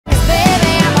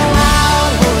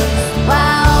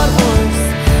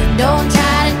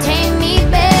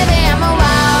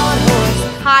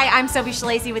Sophie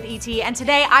Shalacy with ET, and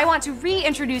today I want to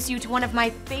reintroduce you to one of my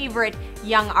favorite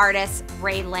young artists,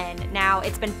 RaeLynn. Now,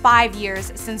 it's been 5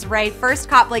 years since Rae first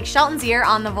caught Blake Shelton's ear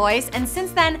on The Voice, and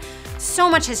since then, so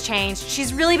much has changed.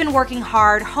 She's really been working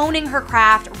hard, honing her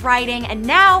craft, writing, and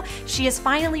now she is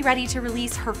finally ready to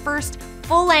release her first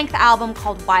full-length album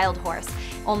called Wildhorse.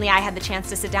 Only I had the chance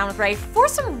to sit down with Rae for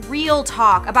some real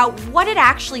talk about what it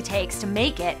actually takes to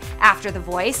make it after The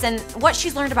Voice and what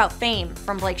she's learned about fame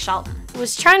from Blake Shelton. I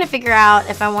was trying to figure out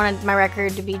if I wanted my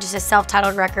record to be just a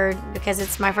self-titled record because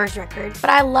it's my first record. But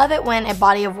I love it when a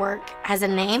body of work has a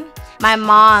name. My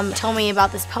mom told me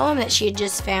about this poem that she had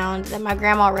just found that my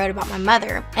grandma wrote about my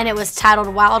mother. And it was titled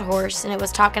Wildhorse, and it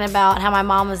was talking about how my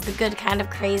mom was the good kind of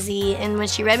crazy. And when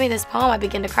she read me this poem, I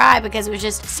began to cry because it was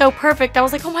just so perfect. I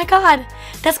was like, oh my God,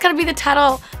 that's gotta be the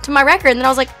title to my record. And then I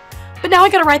was like, but now I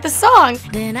gotta write this song.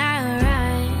 Then I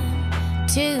write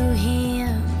to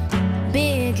him,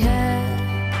 big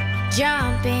hug,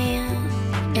 jump in,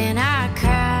 and I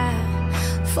cry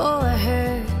for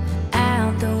her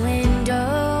out the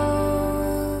window.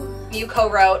 You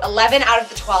co-wrote 11 out of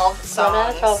the 12 songs. 11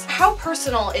 out of 12. How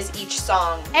personal is each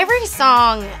song? Every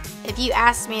song, if you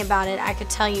asked me about it, I could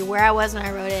tell you where I was when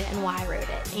I wrote it and why I wrote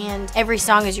it. And every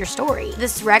song is your story.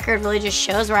 This record really just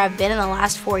shows where I've been in the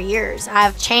last 4 years.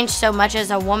 I've changed so much as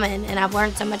a woman, and I've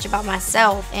learned so much about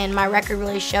myself, and my record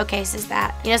really showcases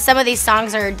that. You know, some of these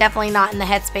songs are definitely not in the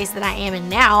headspace that I am in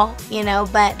now, you know,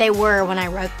 but they were when I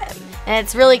wrote them. And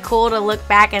it's really cool to look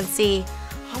back and see,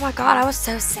 oh my God, I was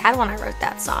so sad when I wrote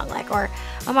that song. Like, or,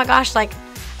 oh my gosh, like,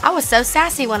 I was so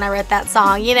sassy when I wrote that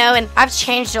song, you know, and I've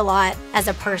changed a lot as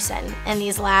a person in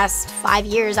these last 5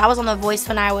 years. I was on The Voice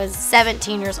when I was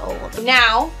 17 years old.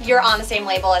 Now, you're on the same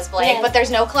label as Blake, but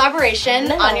there's no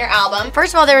collaboration on your album.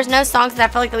 First of all, there was no songs that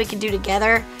I felt like that we could do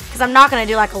together, because I'm not going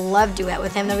to do like a love duet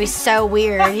with him. That'd be so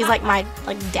weird. He's like my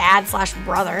dad /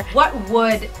 brother. What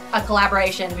would a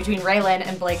collaboration between RaeLynn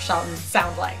and Blake Shelton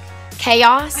sound like?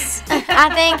 Chaos, I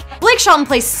think. Blake Shelton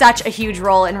plays such a huge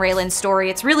role in RaeLynn's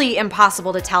story. It's really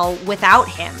impossible to tell without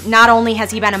him. Not only has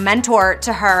he been a mentor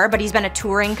to her, but he's been a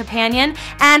touring companion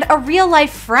and a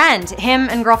real-life friend. Him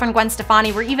and girlfriend Gwen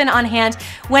Stefani were even on hand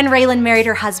when RaeLynn married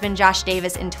her husband Josh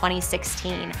Davis in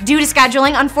 2016. Due to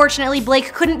scheduling, unfortunately,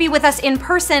 Blake couldn't be with us in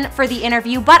person for the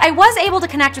interview, but I was able to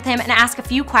connect with him and ask a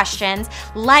few questions,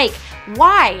 like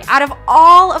why, out of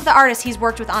all of the artists he's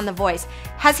worked with on The Voice,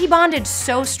 has he bonded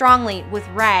so strongly with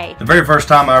Rae? The very first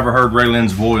time I ever heard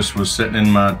RaeLynn's voice was sitting in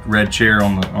my red chair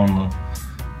on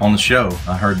the show.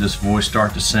 I heard this voice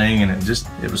start to sing, and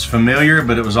it was familiar,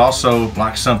 but it was also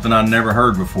like something I'd never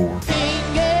heard before.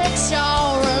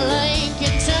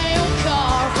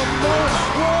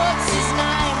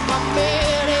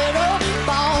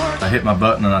 I hit my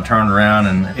button and I turned around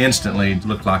and instantly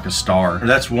looked like a star.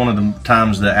 That's one of the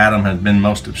times that Adam has been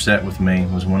most upset with me,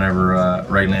 was whenever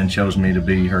RaeLynn chose me to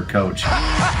be her coach. Damn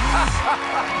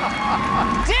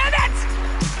it!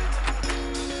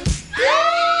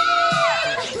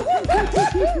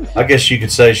 I guess you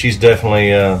could say she's definitely,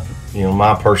 you know,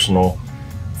 my personal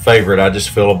favorite. I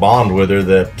just feel a bond with her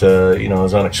that, you know,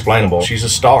 is unexplainable. She's a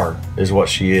star, is what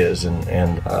she is,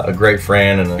 and a great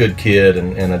friend and a good kid,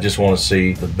 and I just want to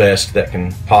see the best that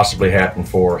can possibly happen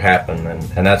for her happen,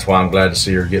 and that's why I'm glad to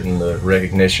see her getting the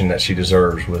recognition that she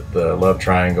deserves with the Love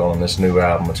Triangle and this new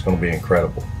album. It's going to be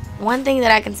incredible. One thing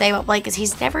that I can say about Blake is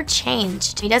he's never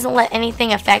changed. He doesn't let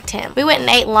anything affect him. We went and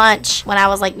ate lunch when I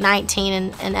was like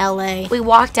 19 in LA. We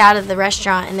walked out of the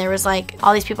restaurant and there was like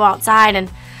all these people outside, and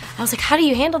I was like, how do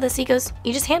you handle this? He goes,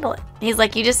 you just handle it. He's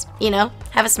like, you just, you know,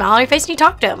 have a smile on your face and you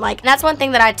talk to him. Like, that's one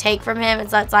thing that I take from him, is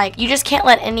that's like, you just can't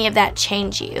let any of that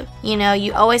change you. You know,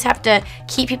 you always have to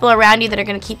keep people around you that are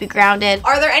gonna keep you grounded.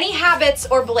 Are there any habits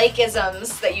or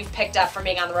Blakeisms that you've picked up from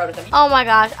being on the road with him? Oh my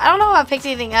gosh, I don't know if I picked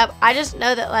anything up. I just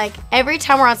know that like, every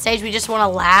time we're on stage, we just wanna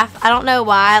laugh. I don't know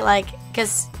why, like,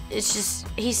 cause it's just,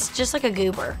 he's just like a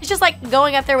goober. It's just like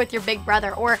going up there with your big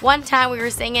brother. Or one time we were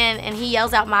singing and he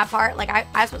yells out my part, like I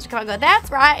was supposed to come and go,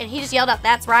 that's right, and he just yelled out,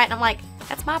 that's right, and I'm like,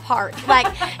 that's my part. Like,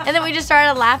 and then we just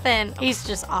started laughing. He's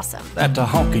just awesome. At the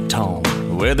honky tonk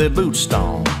where the boots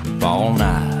stomp all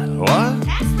night. What?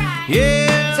 That's right.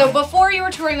 Yeah. So before you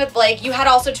were touring with Blake, you had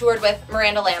also toured with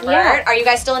Miranda Lambert. Yeah. Are you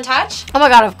guys still in touch? Oh my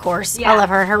God, of course. Yeah. I love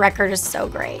her. Her record is so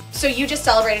great. So you just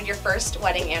celebrated your first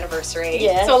wedding anniversary.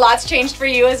 Yeah. So a lot's changed for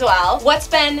you as well. What's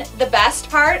been the best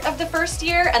part of the first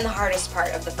year and the hardest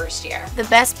part of the first year? The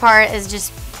best part is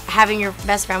just having your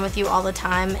best friend with you all the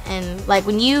time, and like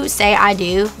when you say I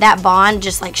do, that bond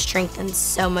just like strengthens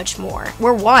so much more.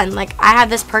 We're one. Like, I have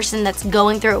this person that's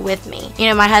going through it with me. You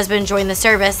know, my husband joined the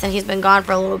service and he's been gone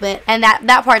for a little bit, and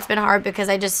that part's been hard because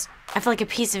I just I feel like a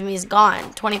piece of me is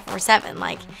gone 24/7.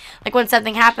 Like when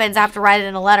something happens, I have to write it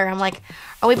in a letter. I'm like,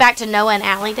 are we back to Noah and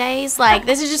Allie days? Like,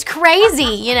 this is just crazy,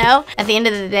 you know? At the end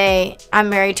of the day, I'm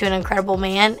married to an incredible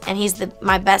man, and he's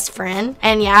my best friend.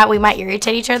 And yeah, we might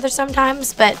irritate each other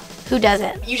sometimes, but who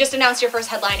doesn't? You just announced your first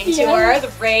headlining tour,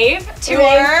 the Rave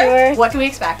tour. What can we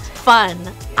expect? Fun.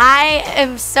 I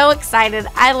am so excited.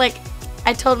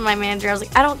 I told my manager, I was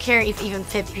like, I don't care if even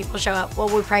 50 people show up. Well,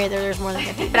 we pray that there's more than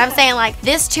 50. But I'm saying, like,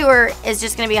 this tour is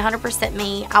just going to be 100%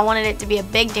 me. I wanted it to be a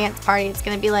big dance party. It's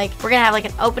going to be like, we're going to have like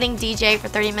an opening DJ for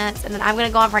 30 minutes, and then I'm going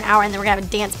to go on for an hour, and then we're going to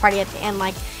have a dance party at the end.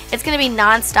 Like, it's going to be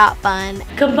non-stop fun.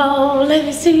 Come on, let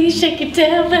me see you shake your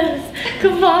tail feathers.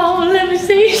 Come on, let me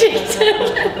see you shake your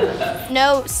tail feathers.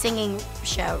 No singing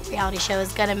show, reality show,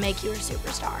 is going to make you a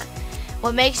superstar.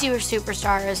 What makes you a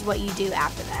superstar is what you do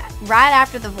after that. Right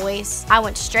after The Voice, I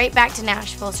went straight back to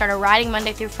Nashville, started riding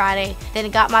Monday through Friday,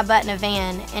 then got my butt in a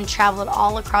van and traveled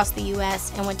all across the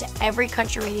U.S. and went to every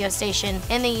country radio station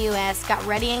in the U.S., got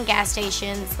ready in gas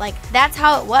stations. Like, that's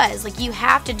how it was. Like, you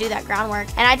have to do that groundwork.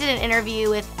 And I did an interview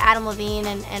with Adam Levine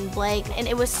and Blake, and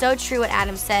it was so true what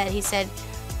Adam said. He said,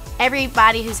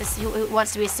 everybody who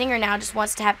wants to be a singer now just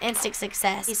wants to have instant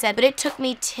success. He said, but it took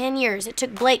me 10 years. It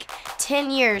took Blake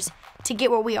 10 years to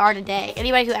get where we are today.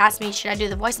 Anybody who asked me, should I do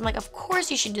The Voice? I'm like, of course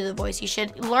you should do The Voice. You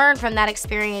should learn from that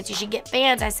experience. You should get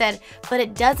fans. I said, but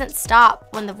it doesn't stop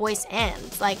when The Voice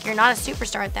ends. Like, you're not a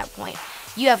superstar at that point.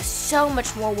 You have so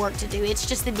much more work to do. It's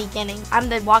just the beginning. I'm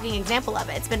the walking example of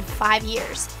it. It's been 5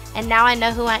 years, and now I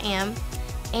know who I am,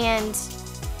 and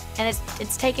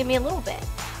it's taken me a little bit.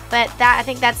 But I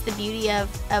think that's the beauty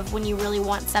of when you really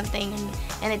want something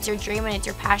and it's your dream and it's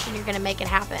your passion, you're gonna make it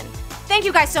happen. Thank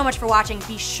you guys so much for watching.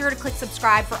 Be sure to click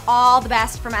subscribe for all the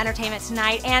best from entertainment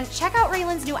tonight, and check out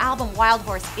RaeLynn's new album,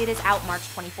 Wildhorse. It is out March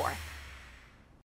 24th.